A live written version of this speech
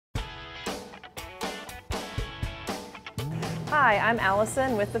Hi, I'm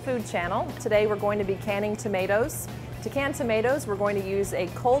Allison with the Food Channel. Today we're going to be canning tomatoes. To can tomatoes, we're going to use a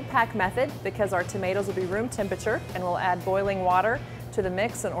cold pack method because our tomatoes will be room temperature, and we'll add boiling water to the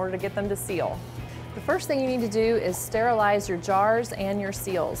mix in order to get them to seal. The first thing you need to do is sterilize your jars and your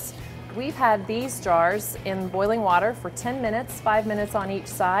seals. We've had these jars in boiling water for 10 minutes, 5 minutes on each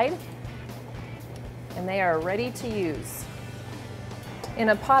side, and they are ready to use. In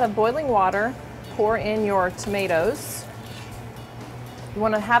a pot of boiling water, pour in your tomatoes. You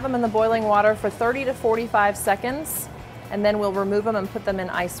want to have them in the boiling water for 30 to 45 seconds, and then we'll remove them and put them in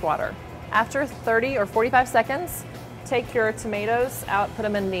ice water. After 30 or 45 seconds, take your tomatoes out, put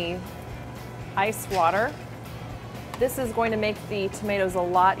them in the ice water. This is going to make the tomatoes a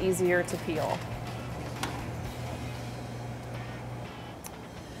lot easier to peel.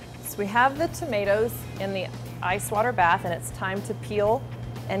 So we have the tomatoes in the ice water bath, and it's time to peel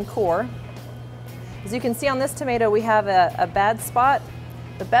and core. As you can see on this tomato, we have a bad spot.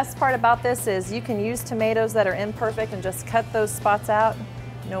 The best part about this is you can use tomatoes that are imperfect and just cut those spots out.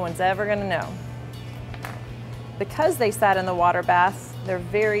 No one's ever going to know. Because they sat in the water bath, they're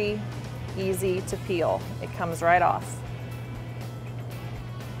very easy to peel. It comes right off.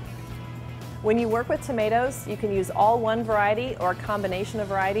 When you work with tomatoes, you can use all one variety or a combination of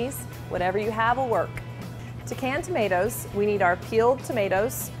varieties. Whatever you have will work. To can tomatoes, we need our peeled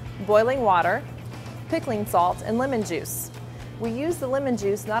tomatoes, boiling water, pickling salt, and lemon juice. We use the lemon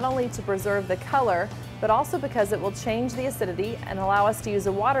juice not only to preserve the color, but also because it will change the acidity and allow us to use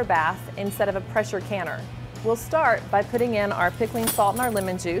a water bath instead of a pressure canner. We'll start by putting in our pickling salt and our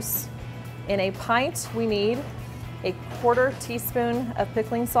lemon juice. In a pint, we need a 1/4 teaspoon of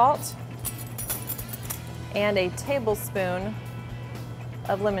pickling salt and a tablespoon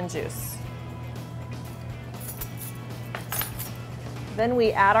of lemon juice. Then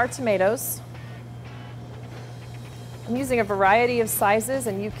we add our tomatoes. I'm using a variety of sizes,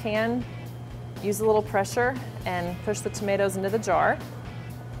 and you can use a little pressure and push the tomatoes into the jar.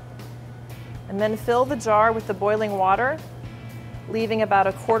 And then fill the jar with the boiling water, leaving about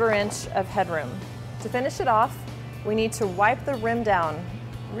a 1/4 inch of headroom. To finish it off, we need to wipe the rim down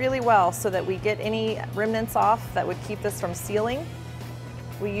really well so that we get any remnants off that would keep this from sealing.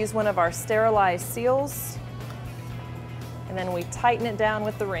 We use one of our sterilized seals, and then we tighten it down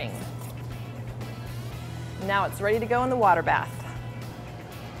with the ring. Now it's ready to go in the water bath.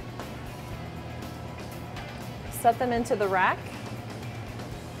 Set them into the rack,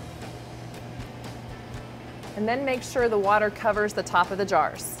 and then make sure the water covers the top of the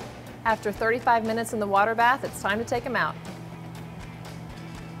jars. After 35 minutes in the water bath, it's time to take them out.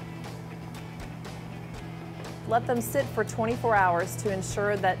 Let them sit for 24 hours to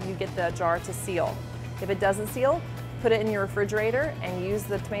ensure that you get the jar to seal. If it doesn't seal, put it in your refrigerator and use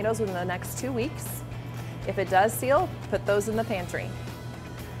the tomatoes within the next 2 weeks. If it does seal, put those in the pantry.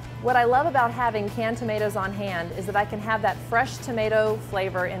 What I love about having canned tomatoes on hand is that I can have that fresh tomato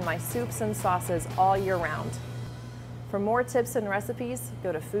flavor in my soups and sauces all year round. For more tips and recipes,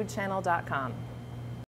 go to foodchannel.com.